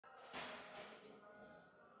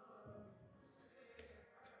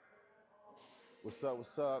What's up?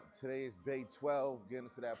 What's up? Today is day 12, getting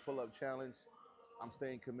into that pull-up challenge. I'm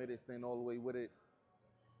staying committed, staying all the way with it.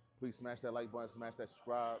 Please smash that like button, smash that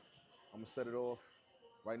subscribe. I'm gonna set it off.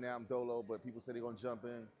 Right now I'm dolo, but people say they're gonna jump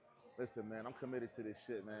in. Listen, man, I'm committed to this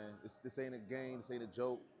shit, man. This ain't a game, this ain't a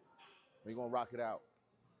joke. We're gonna rock it out.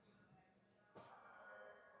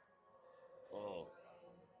 Oh,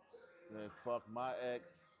 man, fuck my ex.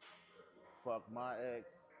 Fuck my ex.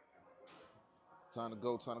 Time to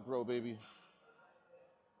go, time to grow, baby.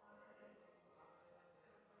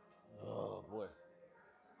 Oh, boy.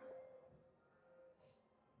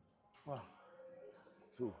 1,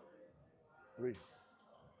 2, 3,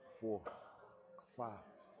 4, 5,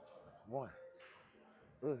 1.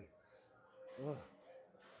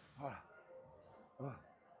 Ah,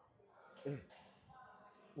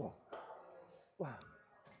 whoa. Wow.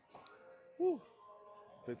 Woo.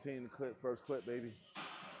 15 clip, first clip, baby.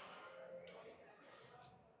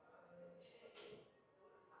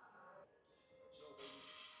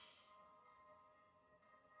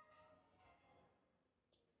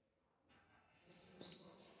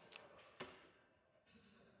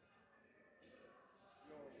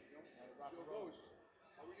 Yo, Ghost,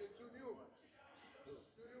 are we getting two new?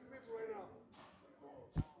 Two new people right now.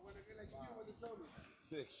 When they get like you with the soda.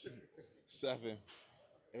 6, 7,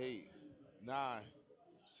 8, 9,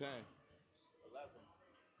 10, 11,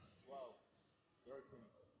 12, 13,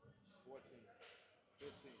 14,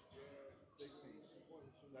 15, 16,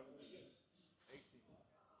 17, 18,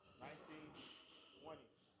 19, 20,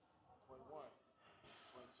 21,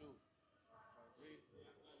 22, 23,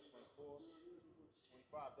 24,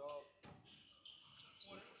 25, dog.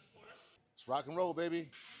 It's rock and roll, baby.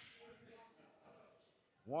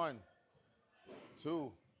 1,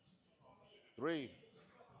 2, 3,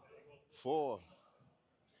 4,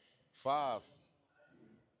 5,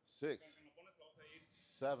 6,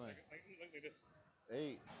 7,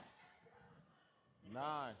 8,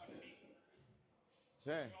 9,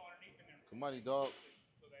 10. Come on, dog.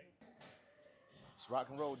 It's rock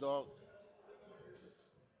and roll, dog.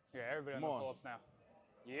 Yeah, everybody on Come the on. pull-ups now.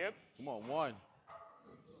 Yep. Come on. 1.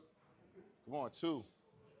 Come on. 2,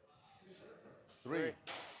 3, 3,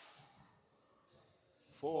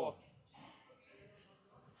 4, 4,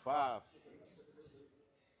 5, 5,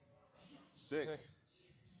 6. 6,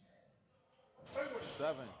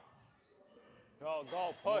 7. Go,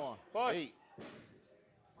 go, Come push, on. push. 8.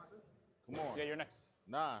 Come on. Yeah, you're next.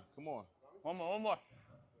 9. Come on. One more, one more.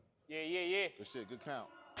 Yeah, yeah, yeah. Good shit. Good count.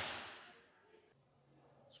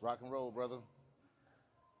 It's rock and roll, brother.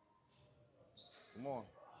 Come on.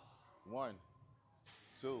 1,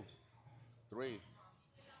 2, 3,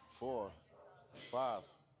 4, 5,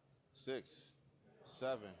 6,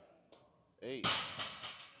 7, 8,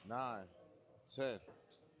 9, 10.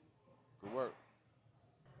 Good work.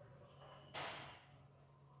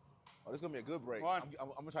 Oh, this is gonna be a good break. 1, I'm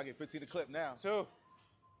gonna try to get 15 to clip now. 2,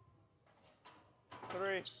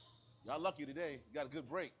 3, Y'all lucky today. You got a good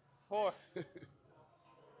break. 4,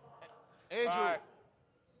 Andrew, 5,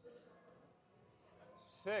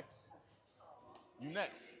 6. you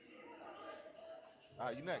next. All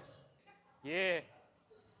right, you next. Yeah.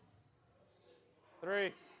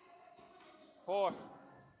 3, 4,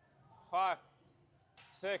 5,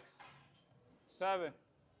 6, 7,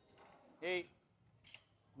 8,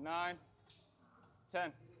 9,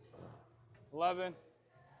 10, 11,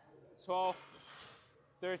 12,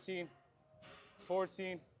 13,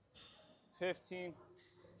 14, 15,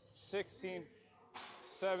 16,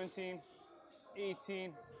 17,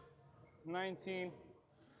 18, 19,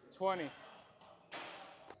 20.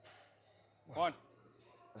 1,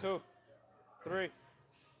 2, 3,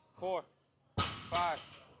 4, 5,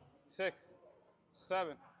 6,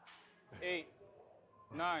 7, 8,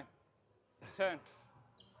 9, 10,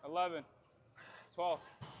 11, 12,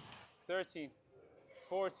 13,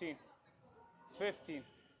 14, 15.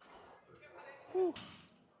 Whew.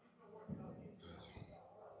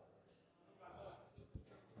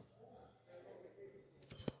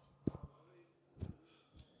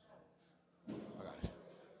 I got it.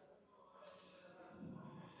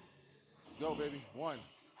 Let's go, baby. 1,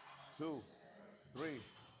 2, 3,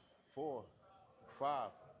 4, 5,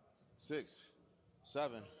 6,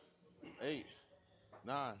 7, 8,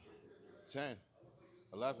 9, 10,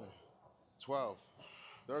 11, 12,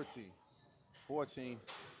 13, 14,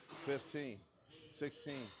 15,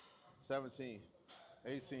 16, 17,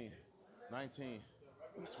 18, 19,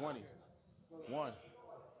 20. 1,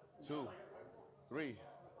 2, 3,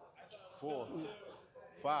 4,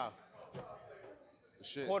 5.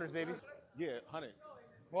 Shit. Quarters, baby. Yeah, 100.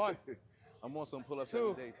 1, I'm on some pull-ups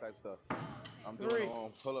 2, every day type stuff. I'm 3,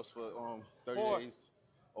 doing pull-ups for 30 4, days,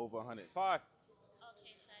 over 100. 5,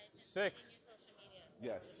 6, on your social media.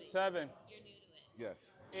 Yes. 7, You're new to it.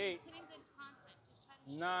 Yes. 8, Putting good content. Just try to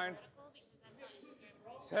shoot 9, vertical because that's how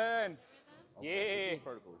Instagram reads 10. algorithm. Yeah.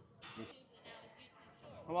 Vertical. YouTube, and now it's YouTube short.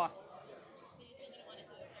 Come on. So you told me to want to do it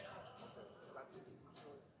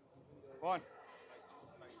vertical. 1,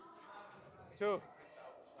 2,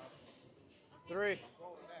 3,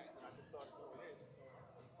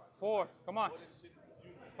 4. Come on.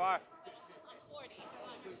 5, I'm 40. Come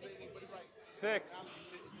on. 6,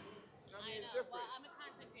 I know. Well, I'm a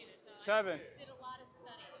content creator, so 7. I did a lot of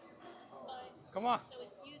studying. But Come on. so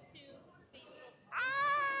it's YouTube, Facebook.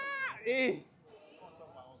 Ah! E.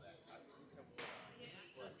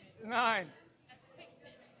 9.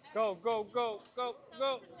 Go, go, go, go, So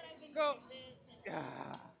go, this is what I've been go. doing this and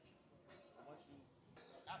Yeah.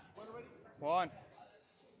 1,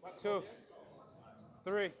 2,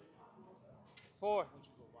 3, 4,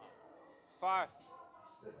 5,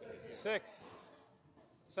 6,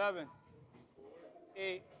 7,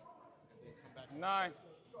 8, 9,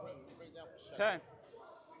 10.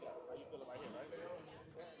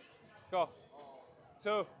 Go.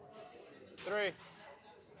 2, 3,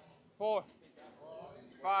 4,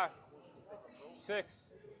 5, 6,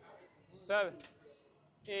 7,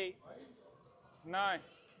 8, 9,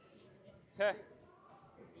 10,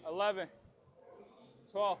 11,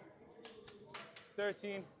 12,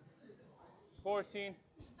 13, 14,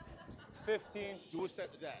 15. Do a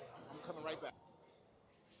set to that. I'm coming right back.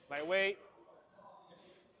 Lightweight.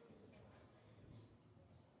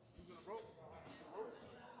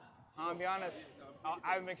 I'm gonna be honest, I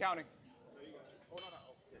haven't been counting. Oh, no. Okay.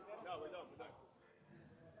 No, we're done.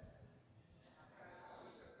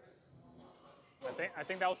 I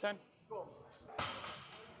think that was 10.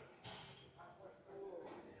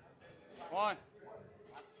 1,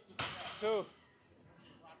 2,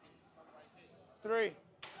 3,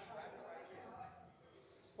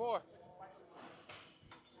 4,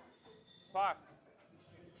 5,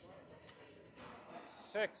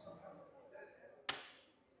 6,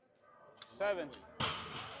 7,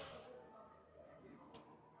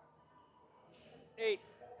 8.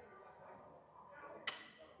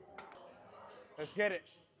 Let's get it.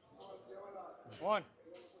 1,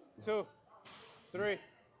 2, 3,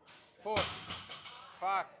 4,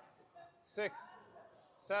 5, 6,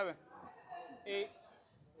 7, 8,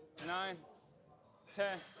 9,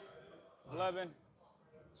 10, 11,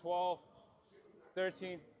 12,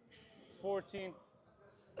 13, 14,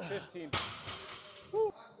 15.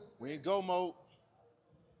 We in go mode.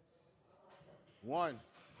 1,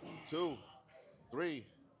 2, 3,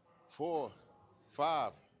 4,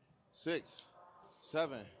 5, 6,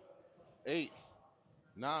 7, 8,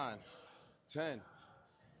 9, 10,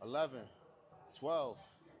 11, 12,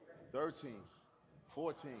 13,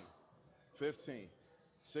 14, 15,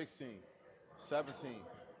 16, 17,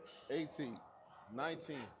 18,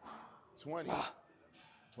 19, 20,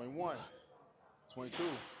 21, 22,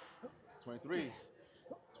 23,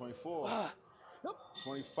 24,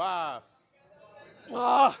 25.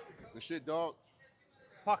 Ah, Good shit, dog.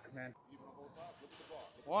 fuck, man.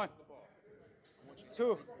 1,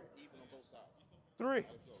 2, 3,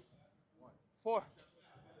 4,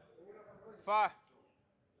 5,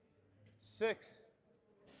 6,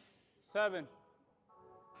 7,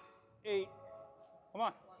 8. Come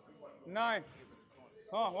on. 9.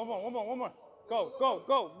 Come on, one more. Go, go,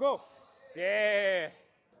 go, go. Yeah.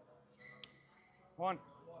 1,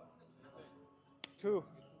 2,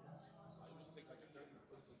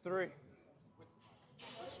 3,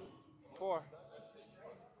 4,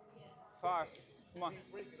 5. Come on.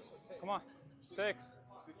 Come on. 6,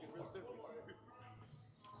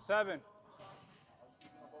 7.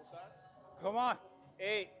 Come on.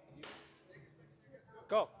 8.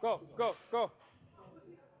 Go, go, go, go.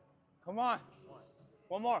 Come on.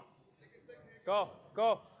 One more. Go,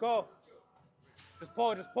 go, go. Just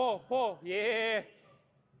pull. Yeah.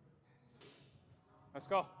 Let's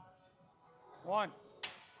go. 1,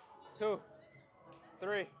 2,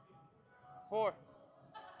 3, 4,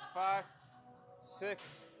 5, 6,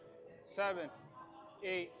 7,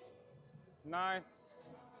 8, 9,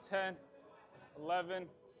 10, 11,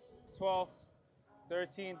 12,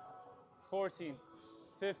 13, 14,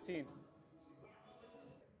 15.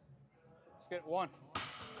 Let's get 1,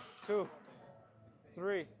 2,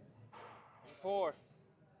 3, 4,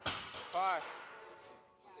 5,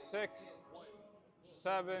 6,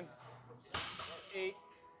 7, 8,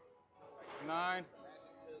 9,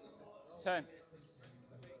 10.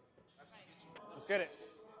 Let's get it.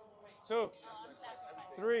 2,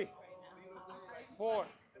 3, 4,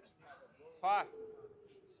 5,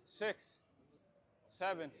 6,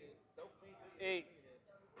 7, 8,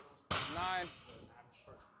 9,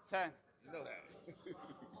 10. You know that.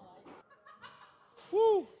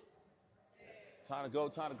 Woo! Time to go,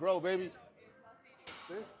 time to grow, baby.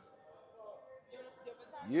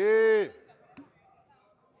 Yeah.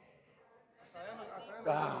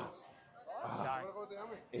 Ah. Dale.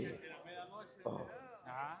 Eh. Oh.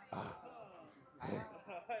 Ajá.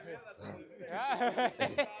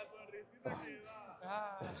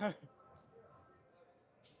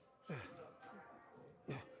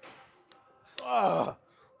 Ah.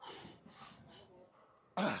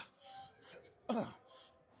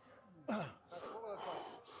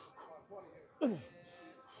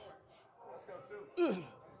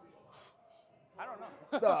 I don't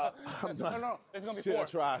know. Nah, I'm done. No, no, it's gonna be Shit, 4. I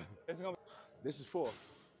tried. It's gonna be. This is 4.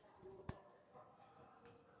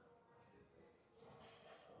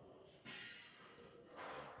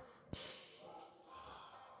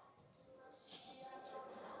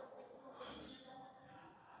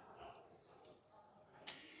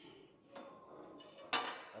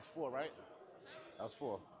 That's 4, right? That was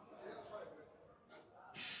 4.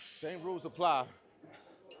 Same rules apply.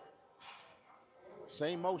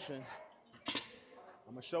 Same motion.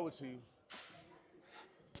 I'm gonna show it to you.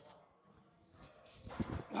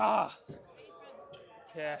 Ah.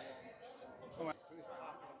 Yeah. Come on.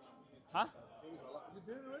 Huh? You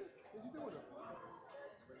did it already? Did you do it?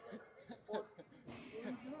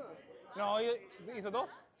 No, hizo 2.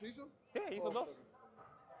 ¿Se hizo? Sí, hizo 2.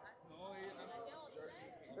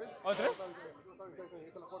 ¿Ves? ¿O 3? Está bien.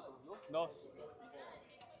 Esta es la cuarta, ¿no? 2.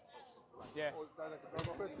 Yeah. O está las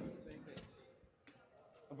 2 veces.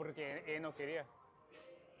 Porque él no quería.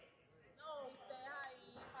 No, ustedes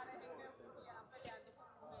ahí parecen que estuvieran peleando con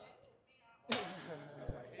mujeres.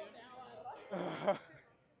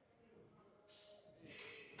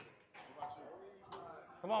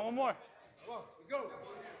 Come on, one more. Come on, let's go.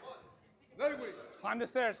 Let it win. Climb the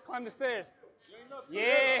stairs, climb the stairs.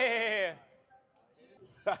 Yeah.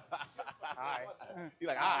 Hi. You're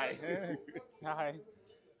like, hi. Hi.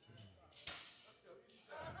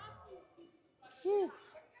 Woo.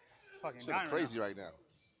 Fucking Shit, dying I'm crazy right now.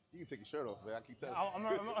 You can take your shirt off, man. I keep telling you.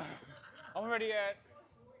 I'm already at.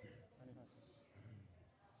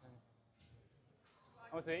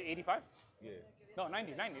 I would say 85? Yeah. No,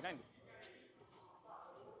 90.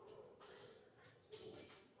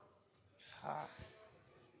 Ah.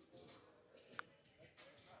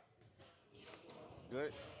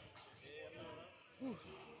 Good. Whew.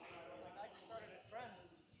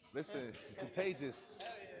 Listen, contagious.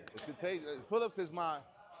 It's contagious. Pull-ups is my.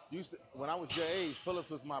 When I was your age, pull-ups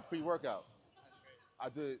was my pre-workout. I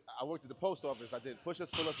worked at the post office. I did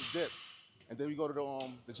push-ups, pull-ups, and dips, and then we go to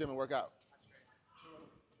the gym and work out.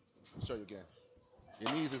 I'll show you again.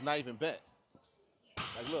 Your knees is not even bent.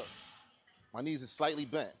 Like, look, my knees is slightly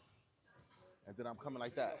bent, and then I'm coming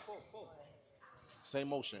like that. Same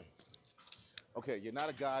motion. Okay, you're not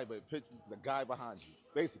a guy, but pitch the guy behind you,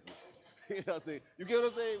 basically. You know what I'm saying? You get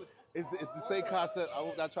what I'm saying? It's the same concept. I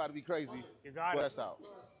won't not try to be crazy. You got it. Press out.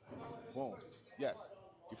 Boom. Yes.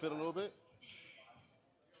 You feel a little bit?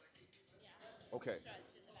 Okay.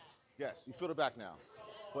 Yes, you feel the back now.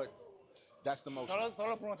 But that's the motion.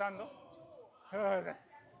 Solo preguntando.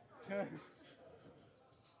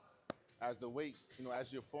 As the weight,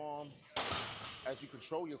 as your form, as you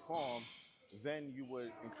control your form, then you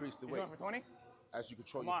would increase the You weight. going for 20? As you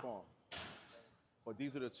control Come your on. form. But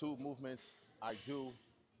these are the 2 movements I do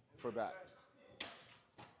for back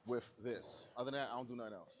with this. Other than that, I don't do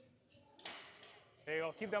nothing else. There you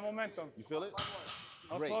go. Keep that momentum. You feel it?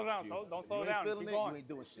 Don't Great. slow down. If you- Don't if slow you ain't down. feeling Keep it, going. you ain't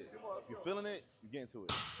doing shit. If you're feeling it, you get into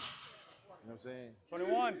it. You know what I'm saying?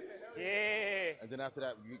 21. Yeah. And then after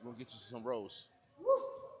that, we're gonna get you some rows.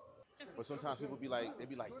 But sometimes people be like, they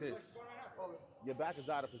be like this. Your back is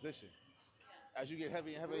out of position. As you get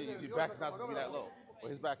heavy and heavy, your back is not supposed to be that low.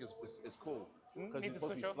 But his back is cool. Because Need he's to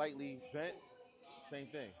supposed to be switch up. slightly bent. Same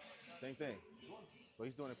thing. So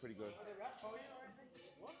he's doing it pretty good.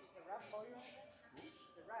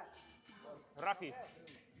 Rafi.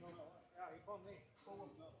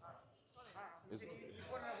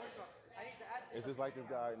 It's just like this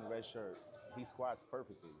guy in the red shirt. He squats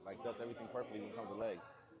perfectly, like does everything perfectly when it comes to legs.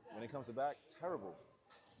 When it comes to back, terrible.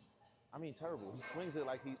 I mean, terrible. He swings it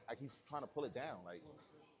like he's trying to pull it down. Like,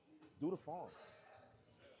 do the form.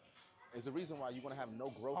 There's a reason why you're gonna have no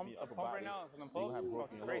growth in your upper Pump body. right now. From the You're gonna have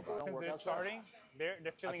growth in your lower crazy. body. Don't Since work they're out fast. starting, they're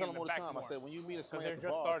I feeling tell in them all the the back time. more. I said, when you meet a swing they're at the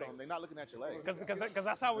just ball, starting. they're not looking at your legs. Because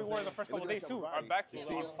that's how we were the first They're couple of looking days at your too. Our body. back You was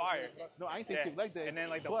see on it? fire. No, I ain't say skip leg day. And then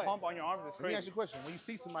like the but pump on your arms is let me ask crazy. you a question. When you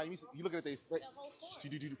see somebody, you look at their face.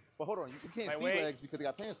 But hold on, you can't Like, see wait. legs because they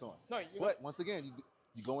got pants on. No, But once again,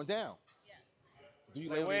 you're going down. Do you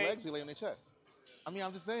lay Like, on their wait. legs or you lay on their chest? I mean,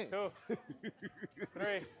 I'm just saying. 2,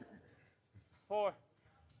 3, 4,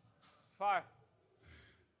 5,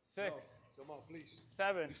 6, Come on, please.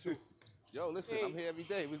 7, Yo, listen, 8, I'm here every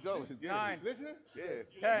day. Let's go. Let's get 9, it. Listen.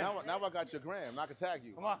 Yeah. 10. Now I got your gram. Now I can tag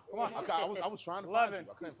you. Come on, come on. Okay, I was trying to 11. find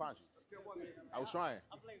you. I couldn't find you. I was trying.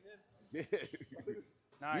 Yeah.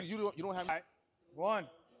 9. You don't have. All right. 1,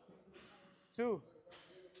 2,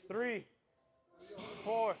 3,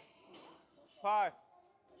 4, 5,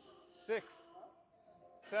 6,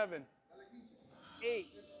 7, 8.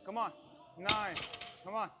 Come on. 9.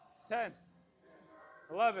 Come on. 10,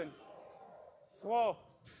 11, 12,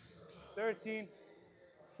 13,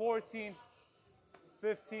 14,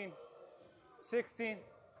 15, 16.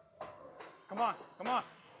 Come on. Come on.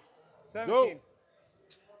 17. Go.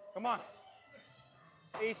 Come on.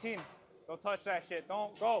 18. Don't touch that shit.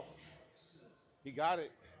 Don't go. He got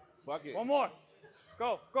it. Fuck it. One more.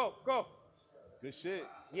 Go, go, go. Good shit.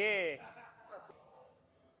 Yeah.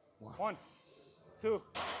 1, 2,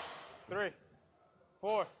 3,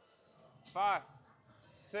 4, 5,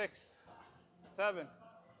 6, 7,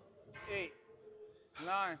 8,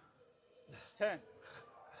 9, 10,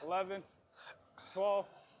 11, 12,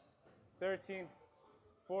 13,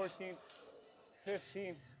 14,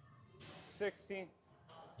 15, 16,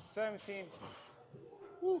 17.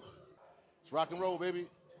 Woo. It's rock and roll, baby.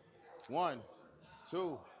 1,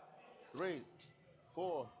 2, 3,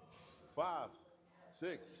 4, 5,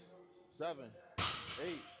 6, 7,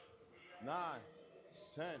 8, 9,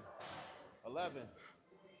 10, 11,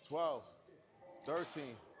 12, 13,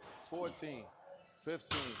 14, 15,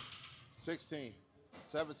 16,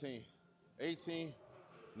 17, 18,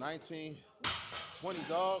 19, 20,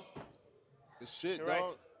 dog. Good shit, You're dog.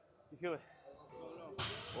 right. You feel it.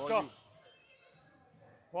 All Go. you.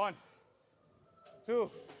 1, 2,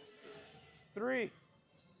 3,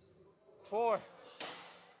 4,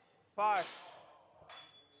 5,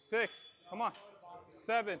 6. Come on.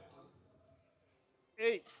 7,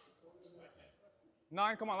 8,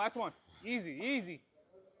 9. Come on. Last one. Easy, easy.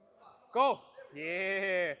 Go.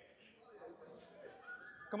 Yeah.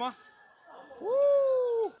 Come on.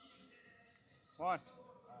 Woo. 1,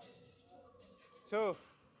 2,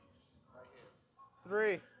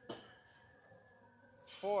 3,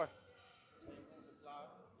 4,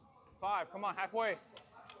 5. Come on, halfway.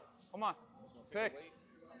 Come on. 6. I'm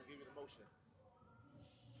gonna give you the motion.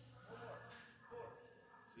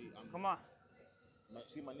 See, Come on.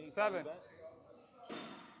 See my knees. 7.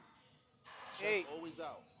 8. Always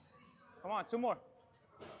out. Come on, 2 more.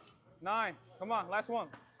 9. Come on, last one.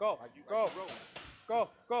 Go. Like you Go. roll. Go.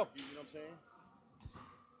 Go. You know what I'm saying?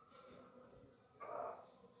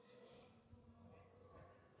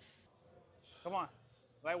 Come on.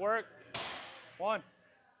 Light work. 1,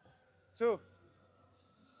 2,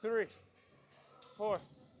 3, 4,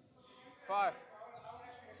 5,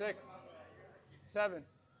 6, 7,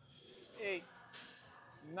 8,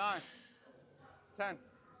 9, 10,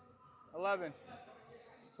 11,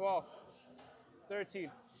 12,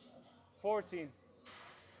 13, 14,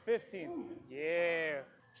 15. Yeah.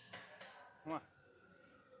 Come on.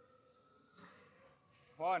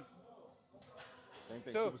 1, Same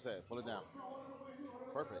thing. 2. Super set. Pull it down.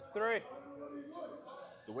 Perfect. 3,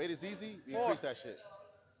 The weight is easy. You 4. increase that shit.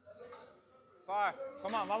 5.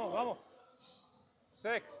 Come on, vamos, vamos.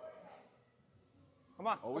 6. Come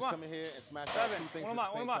on, Always come come on. in here and smash out 7. 2 things One at more,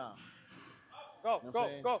 the same one more. time. Go, You know what I'm go,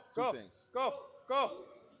 saying? go, 2 go, things. go, go.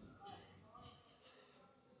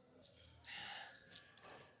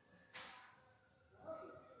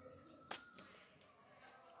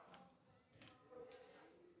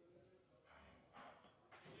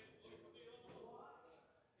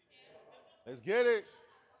 Let's get it.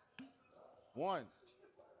 1,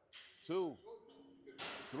 2,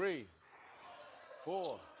 3,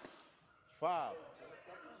 4, 5,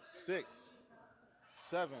 6,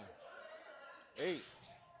 7, 8,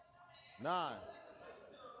 9.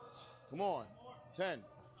 Come on. 10.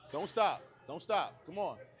 Don't stop. Don't stop. Come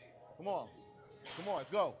on. Come on. Come on. Let's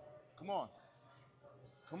go. Come on.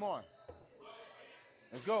 Come on.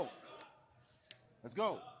 Let's go. Let's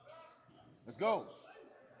go. Let's go.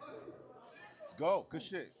 Let's go. Good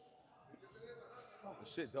shit. Good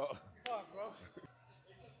shit, dog. Fuck, bro.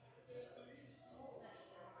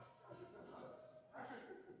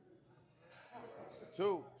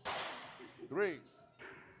 2, 3,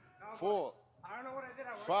 4, I don't know what I did.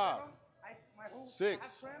 I worked 5, with them. My whole 6,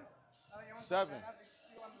 half trim, you want 7, to have to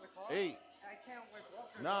steal under the car. 8, And I can't walk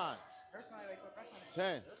through 9, personally,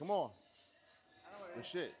 professionally. 10. Come on. I don't know what it Good is.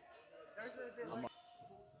 shit. There's a bit I'm like,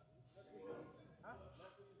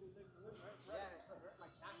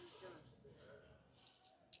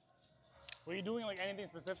 Were you doing like anything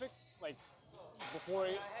specific? Like before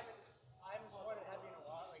it. I haven't squatted heavy in a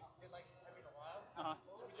while. Like did like heavy in a while. Uh-huh.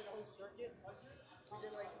 So we did a whole circuit. We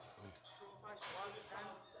did like 5 squats,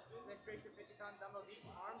 10, then straight to 50-pound dumbbell each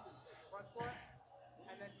arm, front squat,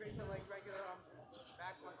 and then straight to like regular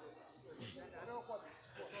back lunges. And I don't know what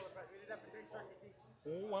shoulder press. We did that for 3 circuits each.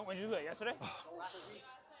 When did you do that? Yesterday? Last week.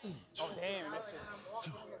 Oh damn! Now, That's like, when I'm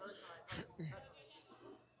walking, it hurts when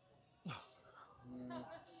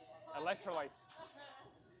I electrolytes.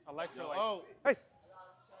 Electrolytes. Oh. Hey.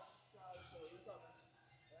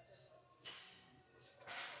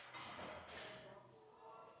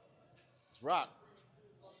 It's rock.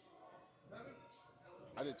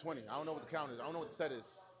 I did 20. I don't know what the count is. I don't know what the set is.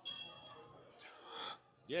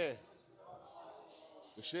 Yeah.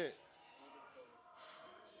 Good shit.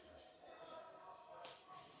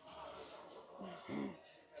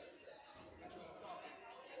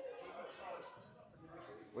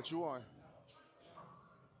 What you on?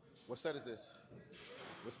 What set is this?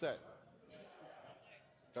 What set?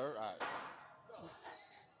 Third? All right.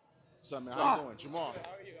 What's up, man? How you doing? Jamal.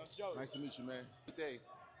 How are you? I'm Joe. Nice to meet you, man. Good day.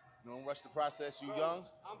 Don't rush the process. You young?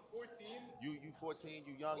 I'm 14. You 14,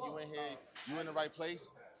 you young, you in here, you in the right place.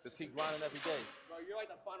 Let's keep grinding every day. Bro, you're like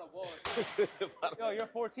the final boss. Yo, you're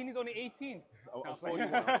 14. He's only 18. Oh, I'm No,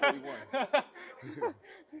 41. I'm 41.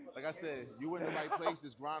 Like I said, you in the right place.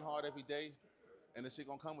 Just grind hard every day, and this shit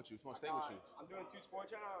gonna come with you. It's gonna stay with you. I'm doing 2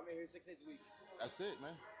 sports right now. I'm here 6 days a week. That's it,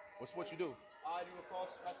 man. What sport you do? I do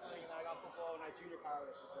lacrosse, wrestling, and I got football, and I junior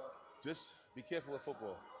powerlifting. So Just be careful with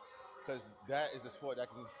football, because that is a sport that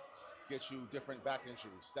can get you different back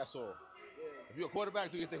injuries. That's all. If you're a quarterback,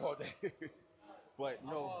 do your thing all day. But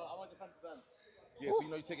no, I want defensive end. yeah. So you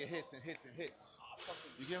know you're taking hits and hits and hits.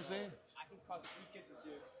 You get what I'm saying? I can cause 3 kids this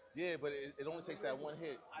year. Yeah, but it only takes that one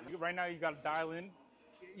hit. Right now, you got to dial in,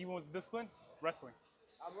 even with discipline, wrestling.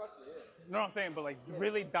 I'm wrestling, yeah. You know what I'm saying? But like,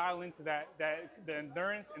 really dial into that the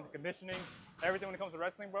endurance and the conditioning, everything when it comes to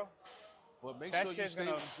wrestling, bro. But make That sure you shit's stay.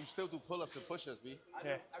 gonna- You still do pull-ups and push-ups, B. I do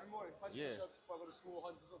Yeah. every morning. 100 Yeah. push-ups before I go to school,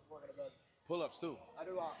 100 push-ups before I go to bed. Pull-ups too. I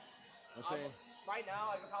do a lot. You know what I'm saying? Right now,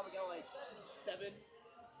 I can probably get like 7,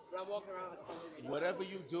 but I'm walking around like 100. Whatever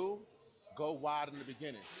you do, go wide in the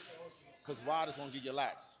beginning, because wide is gonna get your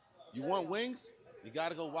lats. You want wings? You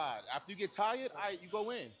gotta go wide. After you get tired, all right, you go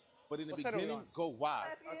in. But in the What set are we beginning, on? go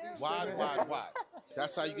wide. Wide, wide, wide.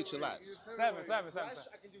 That's how you get your lats. Seven. Fresh,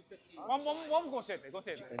 I can do 15. One go sit there. Go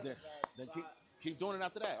sit there. And then keep doing it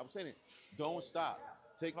after that. I'm saying it. Don't stop.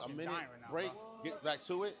 Take a Fucking minute dying right now, break, bro. get back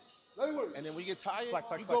to it, and then when you get tired, Flex,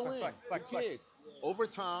 you go in. flex. Who cares? Over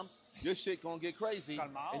time, your shit gonna get crazy,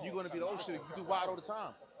 Calmao, and you're gonna be the old shit. You do wide all the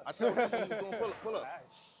time. I tell people you was doing pull-ups.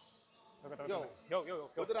 Yo, Yo.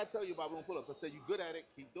 what did I tell you about doing pull-ups? I said you good at it,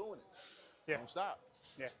 keep doing it. Yeah. Don't stop.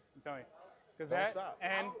 Yeah, I'm telling you. Because Don't that stop.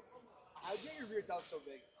 and How'd you get your rear delt so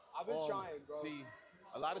big? I've been trying, bro. See,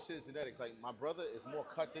 a lot of shit is genetics. Like my brother is more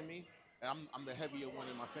cut than me, and I'm the heavier one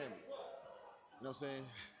in my family. You know what I'm saying?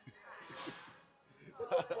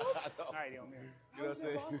 I know. all right, yo, man. You know what I'm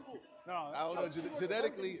saying? No, I don't know.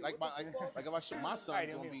 Genetically, like if I show my son Alright,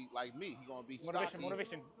 gonna Emil. be like me, he gonna be Motivation, stocky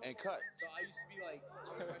motivation. and cut. So I used to be like,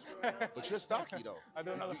 I'm a freshman right now. But you're stocky though. I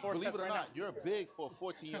do another You- 4 Believe steps it or right not, now. you're big for a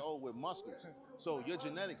 14-year-old with muscles. So your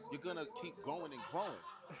genetics, you're gonna keep growing and growing.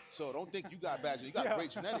 So don't think you got bad. You got Yeah. great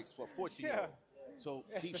genetics for a 14-year-old. So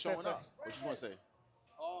keep that's showing it. up. What you gonna say?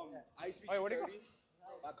 I used to be Oh, yeah, where'd he go? 230.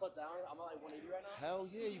 I cut down. I'm at like 180 right now. Hell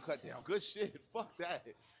yeah, you cut down. Good shit. Fuck that.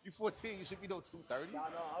 You 14, you should be no 230. No,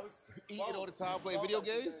 I was Eating all the time, playing video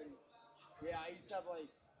games? Yeah, I used to have like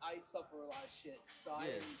I suffer a lot of shit, so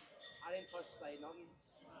Yeah. I didn't touch like nothing.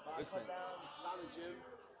 But Listen. I cut down, got in the gym.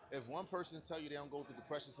 If one person tell you they don't go through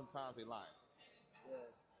depression sometimes, they lying. Yeah.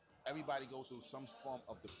 Everybody goes through some form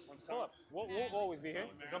of depression. Pull up. We'll always be here.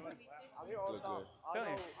 Jump in. I'm here all the Good, time. good. Tell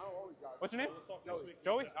you. I know all these guys. What's your name?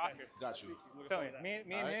 Joey? Oscar. Got you. Tell you. Me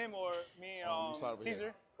and Alright. him or me and you start over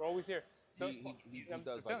Caesar, here. we're always here. He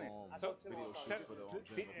does like telling you. video So- shoots for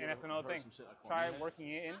the See, gym. and that's another thing. Try working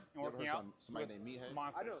it in and You ever working heard out somebody with named Meathead?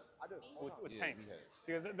 monsters. I do. With Yeah, tanks. Meathead.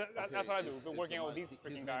 Because Okay, that's what I do. it's- Been it's working out with somebody- these his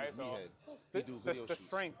freaking name guys. is So Meathead. He do video the shoots.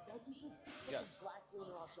 strength. Yes. Black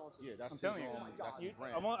cleaner option. Yeah, that's I'm his telling you. that's his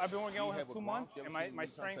brand. I've been working out with Meathead him 2 Gronk. months, You ever and my seen my Meathead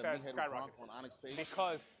strength Meathead has with skyrocketed. Gronk on Onyx page?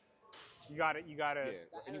 Because you got to. Yeah.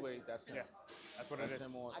 But anyway, that's him. Yeah, that's what it That's is.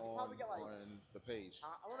 him on, I could probably get, like, on the page.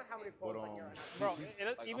 I wonder how many But photos I get right now. Bro, he's-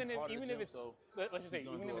 it, like, even I'm if part of the even gym, if it's so let's just say he's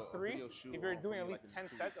gonna even do if it's a 3, video shoot if you're for doing me, at least like, in 10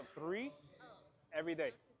 2 sets of 3 every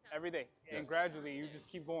day, Yes. and gradually you just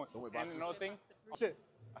keep going. Don't worry And about another this. thing, shit,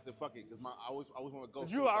 I said, fuck it, because I always want to go.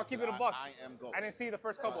 Drew, I'll keep it a buck. I am Ghost. I didn't see the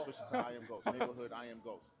first So I couple. switched to I am Ghost. Neighborhood, I am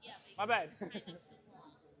Ghost. Yeah, My bad. but you kind of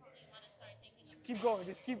want to start thinking Keep going,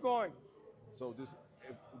 just keep going. So just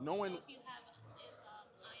knowing, if you have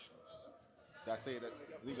That's it.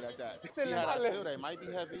 Leave it at that. Se See le how I sale. feel? That might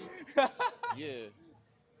be heavy. Yeah.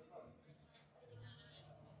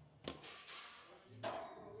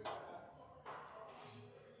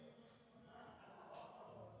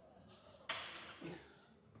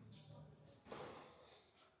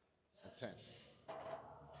 And 10.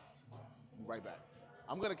 Right back.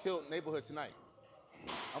 I'm gonna kill neighborhood tonight.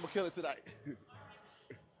 I'm gonna kill it tonight.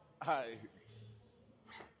 All right.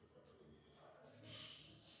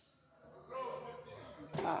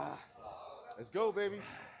 Let's go, baby.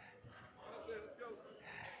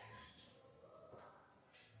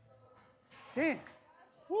 Damn.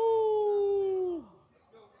 Woo.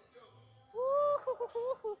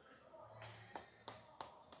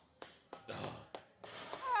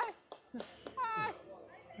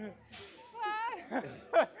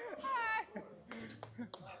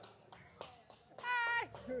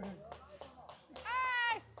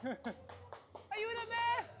 Are you the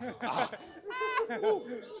man?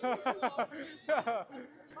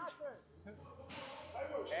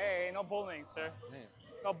 Hey, no bullying, sir. Damn.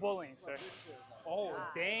 No bullying, sir. Oh,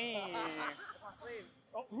 dang. That's my slave.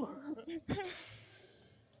 Oh.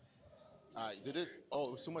 All right. Did it? Oh,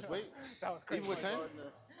 it was too much weight? That was crazy. Even with 10?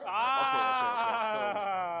 Ah.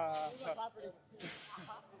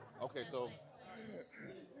 Okay, so.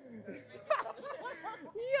 Yo.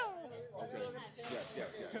 Okay. Yes.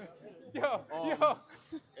 Yo. Yo.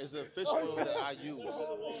 It's a fish oil that I use.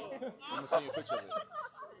 I'm gonna send you a picture of it.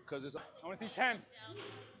 Cause it's I want to see 10.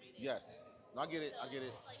 yes. No, I get it.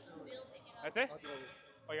 That's it?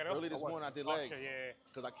 Oh, you gotta go? Early this morning I did Oh, legs. shit, yeah.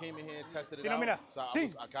 Cause I came in here and tested it Sí, no, out. mira. So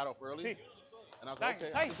Sí. I got off early. Sí. And I was like,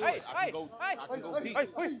 okay, Hey, I can do it. I can go deep.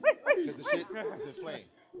 Because the shit is inflamed.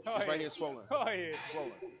 It's right here swollen. Oh, yeah.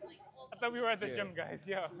 Swollen. I thought we were at the Yeah. gym, guys.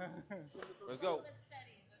 Yo. Let's go.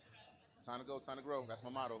 Time to go, time to grow. That's my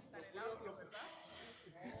motto.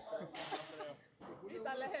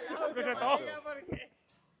 Escucha todo.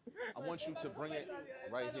 I want you to bring it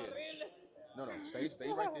right here. No, stay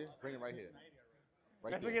right there. Bring it right here.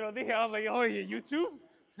 Right Eso there. que lo dije. I was like, oh, yeah, YouTube?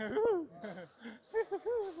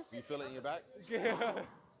 You feel it in your back?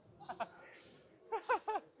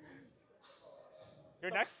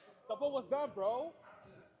 You're next? Double was done, bro.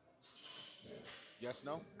 Yes,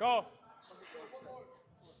 no? Go.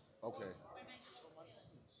 Okay.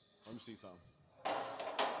 Let me see something.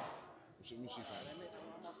 Let me see something.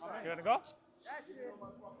 You gonna go? That's it.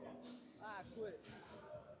 Ah, quit.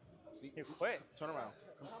 See? You quit. Turn around.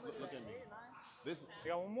 Look at me. This.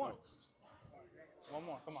 You got one more. One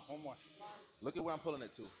more. Come on, one more. Look at where I'm pulling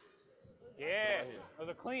it to. Yeah. Right here. Those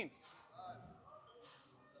are clean.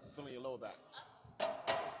 I'm feeling your lower back. Bend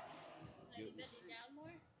it down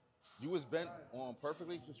more. You was bent on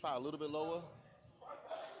perfectly. Just try a little bit lower.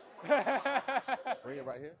 Bring it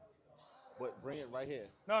right here. But bring it right here.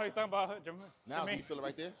 No, he's talking about Now, can you feel it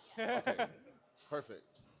right there? Okay. Perfect.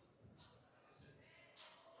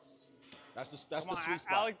 That's the Come on, sweet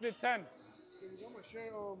spot. Alex did 10. I'm gonna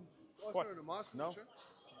share What? the mosque. No? Shirt.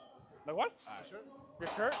 Like what? Shirt. Your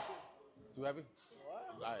shirt? Too heavy?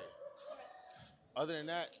 All right. Other than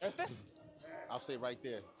that, Este? I'll say right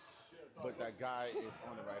there. But that guy is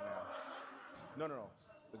on it right now. No.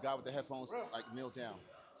 The guy with the headphones, like, kneel down.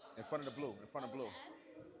 In front of the blue. In front of blue.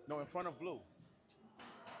 No, in front of blue.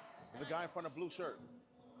 There's a guy in front of blue shirt.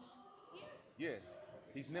 Yeah.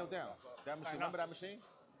 He's kneeled down. That machine. Remember that machine?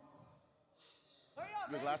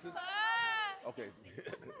 Your glasses? Okay.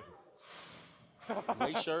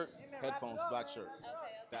 Gray shirt, headphones, black shirt.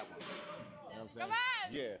 That one. You know what I'm saying? Come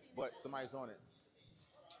on. Yeah, but somebody's on it.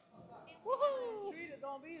 Woohoo! Beat it,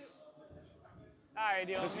 don't beat it. Ay,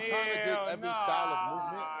 Dios Because you mío. kinda did every no. style of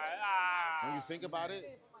movement. When Ah. you think about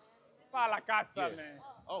it, Pa la casa, Yeah. man.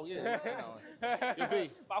 oh yeah, you know. Yo,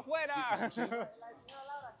 B. Pa afuera. La señora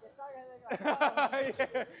Laura, que salga de la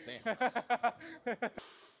Damn.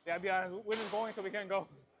 Yeah, I'll be honest. We're just going so we can go.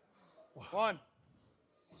 1,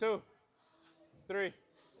 2, 3,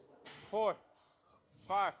 4,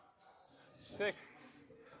 5, 6,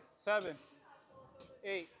 7,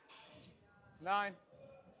 8, 9,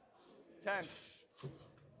 10.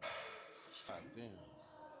 God damn.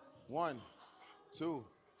 1, 2,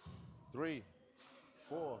 3,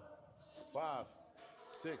 4, 5,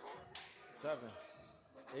 6, 7,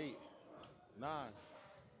 8, 9,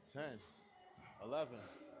 10, 11,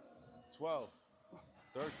 12,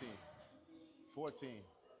 13, 14,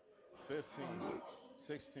 15,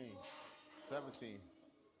 16, 17,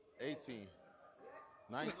 18,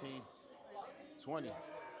 19, 20.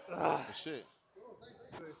 The shit.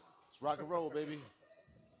 It's rock and roll, baby.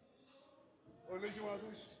 Or at least you want to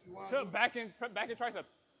do. You want So back in triceps.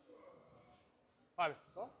 5.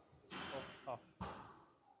 Oh.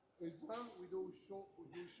 It's done. We do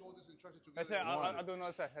shoulders and triceps together. That's it. One. I'll do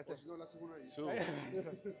another set. That's O it. si no, le haces una ahí.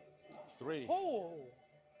 2, 3, Oh,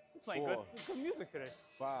 you're playing Four. good music today.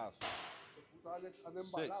 5, Puta, Alex anda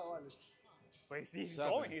Six. embalado, Alex. But he's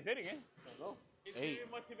Seven. going. He's hitting it. No. It's 8,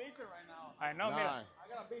 giving motivation right now. I know, 9. mira. I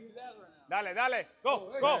gotta beat his ass right now. Dale, dale.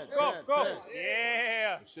 Go, hey, go, 10, go, 10, go. 10.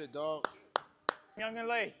 Yeah. Good shit, dog. Young and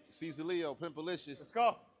late. Caesar Leo, Let's Pimpalicious.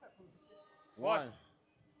 go. 1,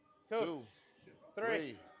 2, 2, 3,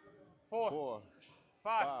 3, 4, 4,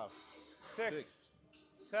 5, 5, 6, 6,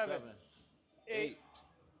 7, 7, 8,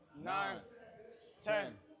 9, 9,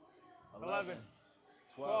 10, 11,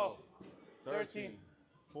 12, 13, 13,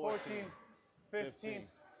 14, 15,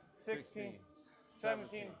 16,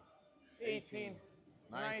 17, 18,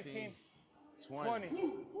 19, 20. 20.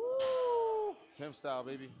 Woo! Pimp style,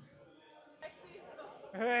 baby.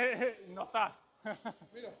 No está.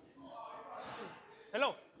 Mira,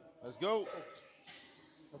 Hello. Let's go.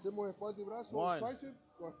 hacemos espalda y brazos, One. tricep,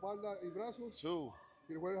 o espalda y brazos. 2,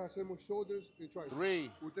 Y después hacemos shoulders y tricep.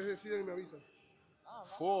 3, Ustedes deciden y me avisan.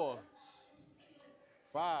 4,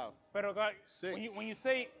 5, Pero when 6, when you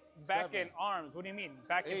say back 7, and arms, what do you mean?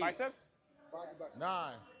 Back and 8. biceps? Back to back.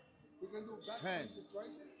 9, We can do back 10, tricep,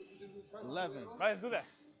 tricep, because we didn't do tricep. 11. together. Let's do that.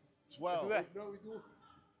 12, do that. No, we do back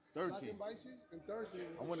 13. and biceps and Thursday.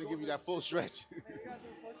 I want to give you that full stretch. We gotta do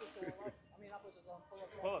push-ups or I mean, not push-ups,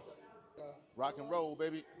 pull-ups. Pull up. Rock and roll,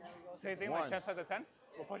 baby. Same thing, 1. like 10 sets of 10?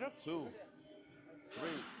 Or push ups? 2, 3,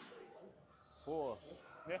 4,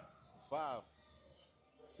 Yeah. 5,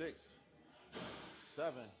 6,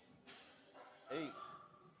 7, 8,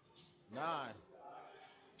 9,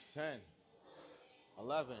 10,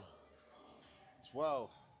 11, 12,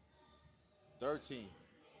 13,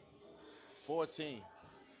 14,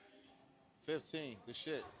 15. Good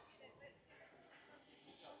shit.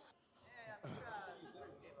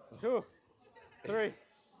 2, 3,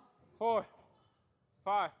 4,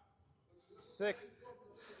 5, 6,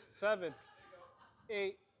 7,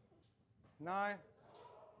 8, 9,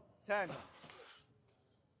 10.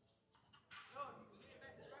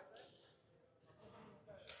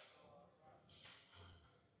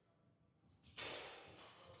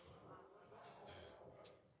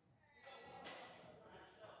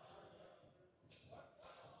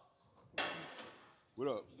 What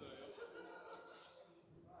up?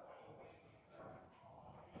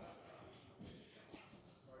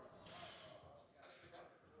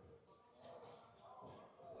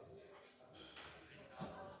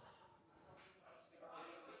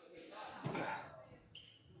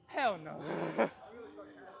 Hell no.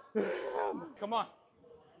 Come on.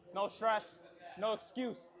 No straps. No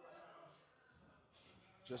excuse.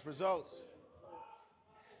 Just results.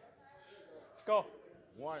 Let's go.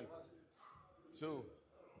 1, 2,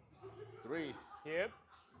 3, Yep.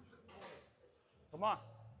 Come on.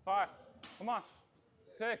 5. Come on.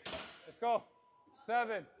 6. Let's go.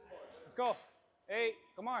 7. Let's go. 8.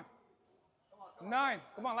 Come on. 9.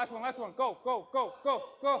 Come on. Last one. Last one. Go. Go. Go. Go.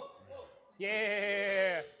 Go.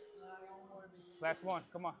 Yeah. Last one.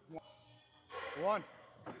 Come on. 1,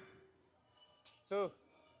 2,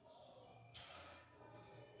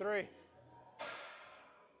 3,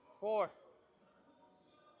 4,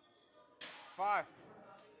 5,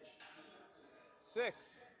 6,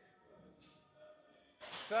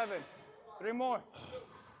 7, 3 more,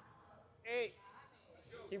 8.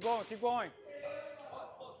 Keep going, keep going.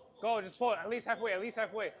 Go, just pull it. At least halfway, at least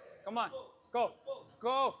halfway. Come on, go,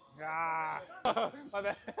 go. Ah, my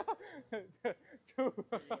bad. 2,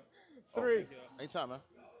 3, Anytime, man.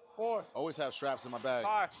 4, Always have straps in my bag.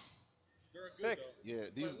 5, 6, Yeah,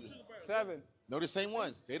 these. 7, No, the same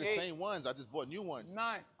ones. They're the 8. same ones. I just bought new ones.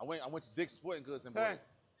 9. I went to Dick's Sporting Goods and 10. bought it.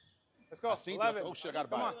 Let's go. I seen this. 11. Oh shit, I gotta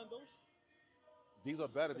Come buy on. it. These are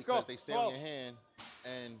better Let's because go. they stay on 12. your hand.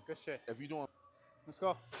 And Good shit. if you're doing Let's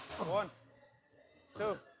go. 1,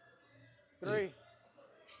 2, 3,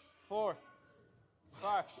 4,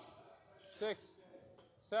 5, 6,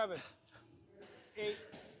 7, 8,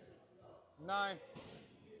 9,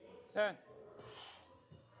 10.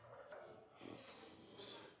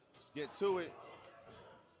 Let's get to it.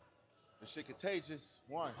 This shit contagious.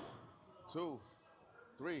 1, 2,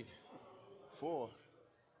 3, 4,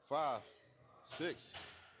 5, 6,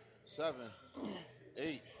 7,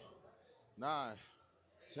 8, 9,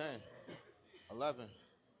 10, 11,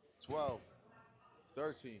 12,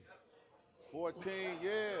 13, 14,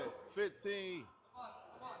 yeah, 15.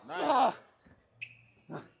 Nice.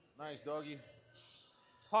 Nice, doggy.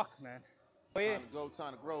 Fuck, man. Oh, yeah. Time to go,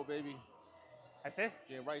 time to grow, baby. That's it?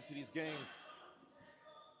 Getting right to these games.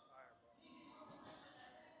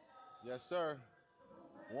 Yes, sir.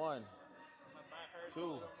 1,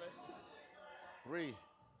 2, 3,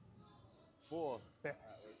 4, There.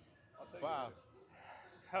 5,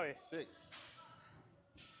 Hell yeah. 6,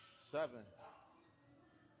 7,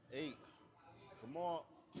 8. Come on.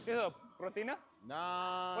 This is a protein? 9.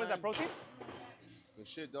 What is that, protein? Good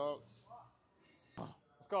shit, dog.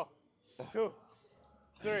 Let's go. 2,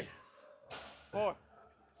 3, 4,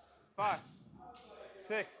 5,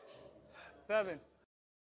 6, 7,